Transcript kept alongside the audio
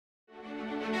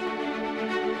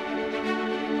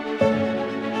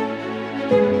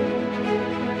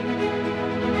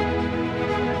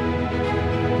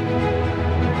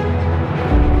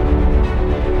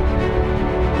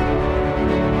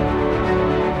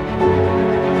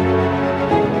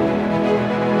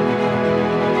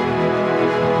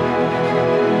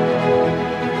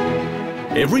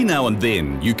Every now and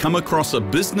then you come across a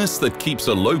business that keeps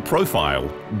a low profile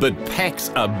but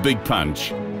packs a big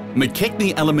punch.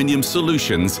 Mckechnie Aluminium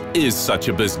Solutions is such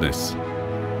a business.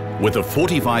 With a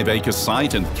 45-acre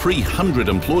site and 300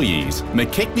 employees,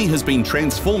 Mckechnie has been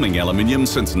transforming aluminium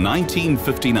since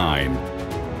 1959.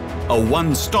 A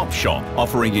one-stop shop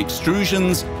offering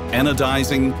extrusions,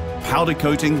 anodizing, powder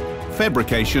coating,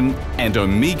 fabrication and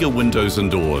Omega windows and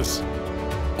doors.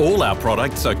 All our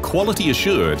products are quality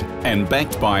assured and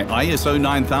backed by ISO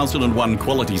 9001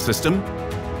 quality system,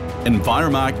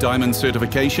 Enviromark Diamond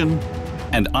certification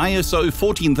and ISO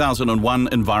 14001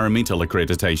 environmental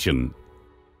accreditation.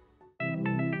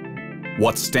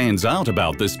 What stands out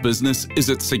about this business is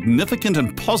its significant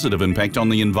and positive impact on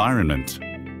the environment.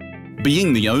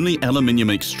 Being the only aluminium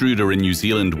extruder in New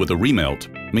Zealand with a remelt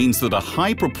means that a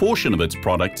high proportion of its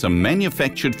products are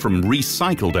manufactured from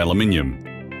recycled aluminium.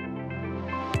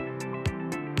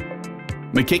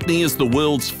 Mckechnie is the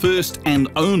world's first and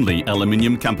only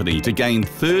aluminium company to gain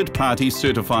third-party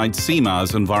certified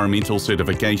CMARS environmental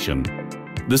certification.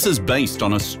 This is based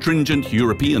on a stringent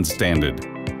European standard.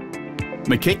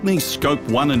 Mckechnie's Scope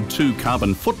 1 and 2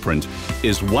 carbon footprint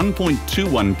is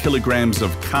 1.21 kilograms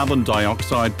of carbon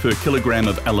dioxide per kilogram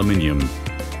of aluminium.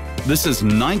 This is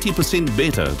 90%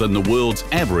 better than the world's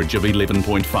average of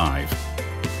 11.5.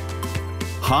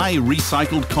 High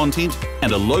recycled content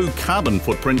and a low carbon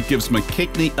footprint gives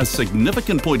Mckechnie a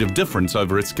significant point of difference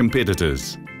over its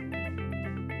competitors.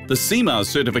 The CMARS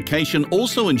certification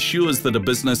also ensures that a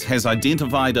business has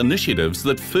identified initiatives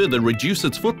that further reduce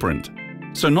its footprint.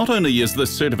 So not only is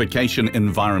this certification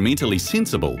environmentally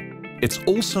sensible, it's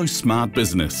also smart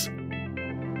business.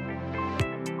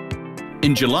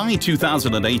 In July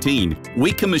 2018,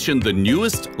 we commissioned the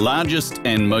newest, largest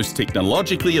and most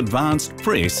technologically advanced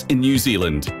press in New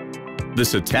Zealand.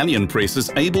 This Italian press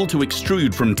is able to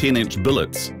extrude from 10-inch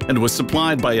billets and was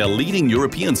supplied by a leading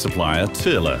European supplier,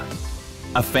 Turler.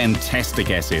 A fantastic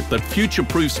asset that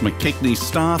future-proofs Mckechnie's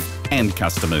staff and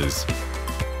customers.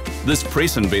 This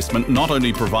press investment not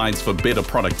only provides for better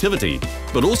productivity,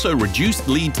 but also reduced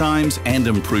lead times and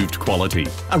improved quality.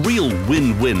 A real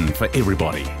win-win for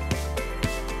everybody.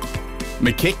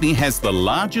 Mckechnie has the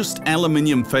largest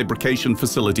aluminium fabrication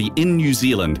facility in New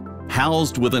Zealand,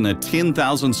 housed within a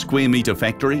 10,000 square metre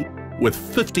factory with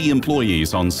 50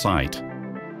 employees on site.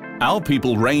 Our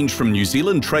people range from New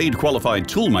Zealand trade qualified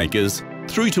toolmakers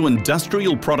through to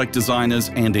industrial product designers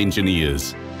and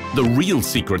engineers. The real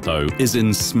secret though is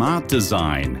in smart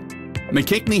design.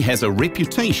 Mckechnie has a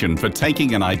reputation for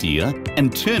taking an idea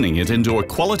and turning it into a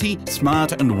quality,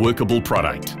 smart and workable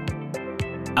product.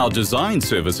 Our design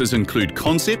services include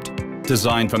concept,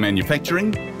 design for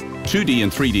manufacturing, 2D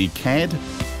and 3D CAD,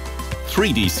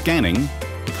 3D scanning,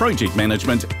 project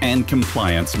management and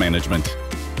compliance management.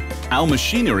 Our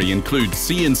machinery includes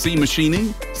CNC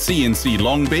machining, CNC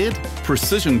long bed,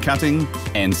 precision cutting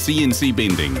and CNC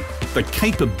bending. The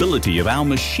capability of our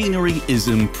machinery is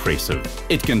impressive.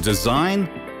 It can design,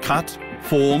 cut,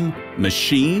 form,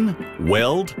 machine,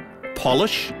 weld,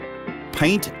 polish,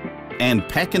 paint and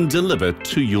pack and deliver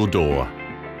to your door.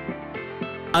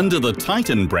 Under the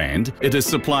Titan brand, it has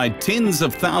supplied tens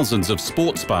of thousands of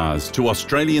sports bars to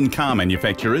Australian car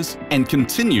manufacturers and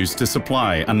continues to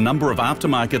supply a number of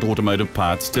aftermarket automotive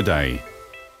parts today.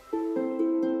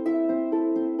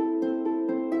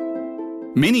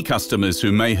 Many customers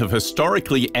who may have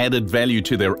historically added value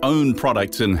to their own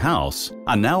products in-house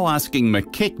are now asking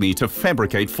Mckechnie to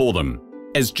fabricate for them,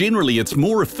 as generally it's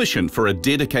more efficient for a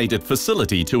dedicated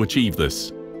facility to achieve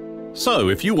this. So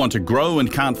if you want to grow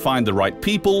and can't find the right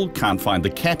people, can't find the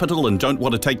capital and don't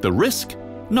want to take the risk,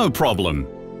 no problem.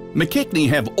 Mckechnie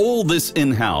have all this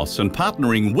in-house and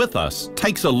partnering with us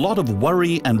takes a lot of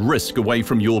worry and risk away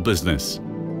from your business.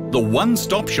 The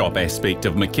one-stop shop aspect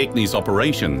of Mckechnie's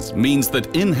operations means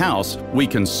that in-house we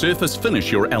can surface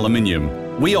finish your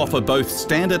aluminium. We offer both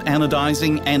standard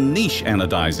anodizing and niche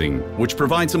anodizing, which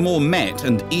provides a more matte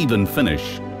and even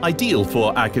finish, ideal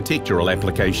for architectural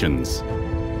applications.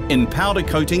 In powder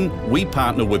coating, we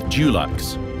partner with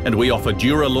Dulux, and we offer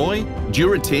Duralloy,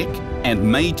 Duratec and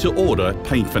made-to-order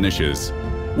paint finishes.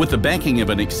 With the backing of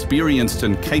an experienced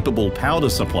and capable powder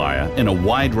supplier in a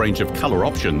wide range of colour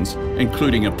options,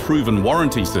 including a proven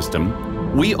warranty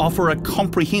system, we offer a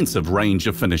comprehensive range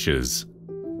of finishes.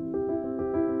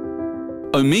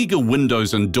 Omega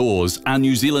windows and doors are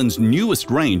New Zealand's newest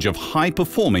range of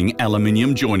high-performing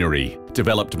aluminium joinery.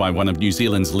 Developed by one of New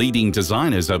Zealand's leading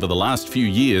designers over the last few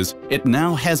years, it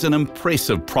now has an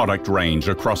impressive product range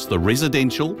across the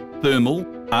residential, thermal,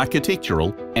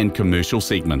 architectural and commercial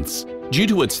segments. Due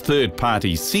to its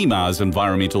third-party CMARS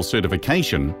environmental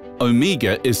certification,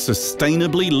 Omega is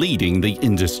sustainably leading the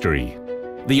industry.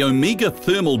 The Omega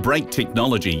thermal brake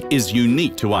technology is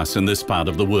unique to us in this part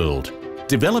of the world.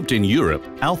 Developed in Europe,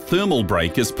 our thermal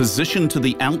brake is positioned to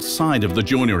the outside of the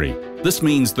joinery. This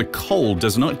means the cold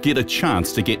does not get a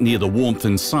chance to get near the warmth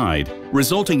inside,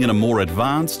 resulting in a more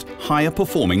advanced, higher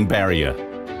performing barrier.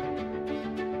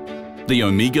 The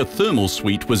Omega thermal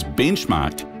suite was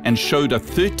benchmarked and showed a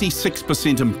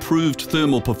 36% improved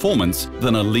thermal performance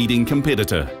than a leading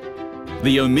competitor.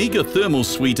 The Omega thermal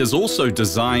suite is also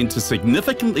designed to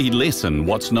significantly lessen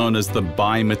what's known as the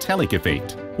bimetallic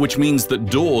effect, which means that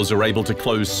doors are able to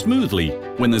close smoothly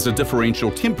when there's a differential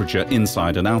temperature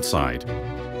inside and outside.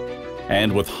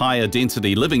 And with higher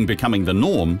density living becoming the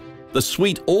norm, the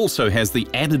suite also has the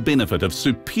added benefit of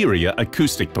superior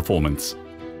acoustic performance.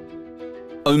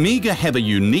 Omega have a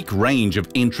unique range of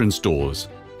entrance doors,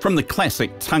 from the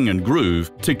classic tongue and groove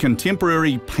to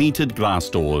contemporary painted glass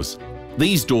doors.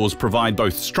 These doors provide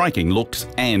both striking looks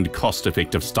and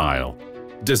cost-effective style.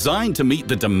 Designed to meet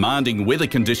the demanding weather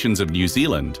conditions of New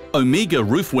Zealand, Omega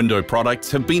roof window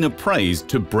products have been appraised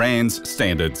to brand's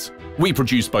standards. We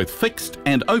produce both fixed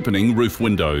and opening roof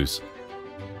windows.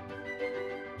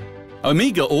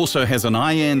 Omega also has an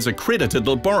IANZ accredited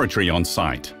laboratory on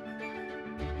site.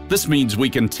 This means we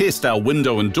can test our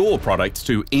window and door products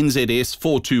to NZS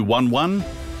 4211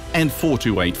 and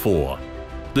 4284.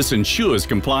 This ensures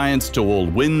compliance to all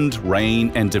wind,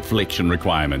 rain and deflection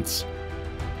requirements.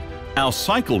 Our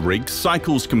cycle rig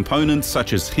cycles components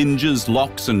such as hinges,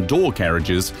 locks and door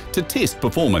carriages to test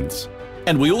performance.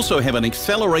 And we also have an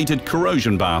accelerated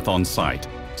corrosion bath on site,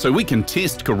 so we can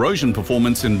test corrosion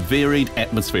performance in varied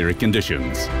atmospheric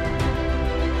conditions.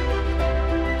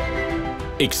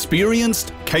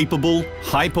 Experienced, capable,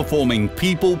 high-performing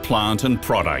people, plant and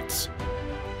products.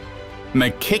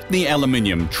 Mckechnie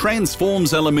Aluminium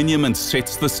transforms aluminium and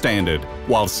sets the standard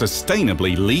while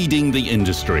sustainably leading the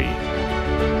industry.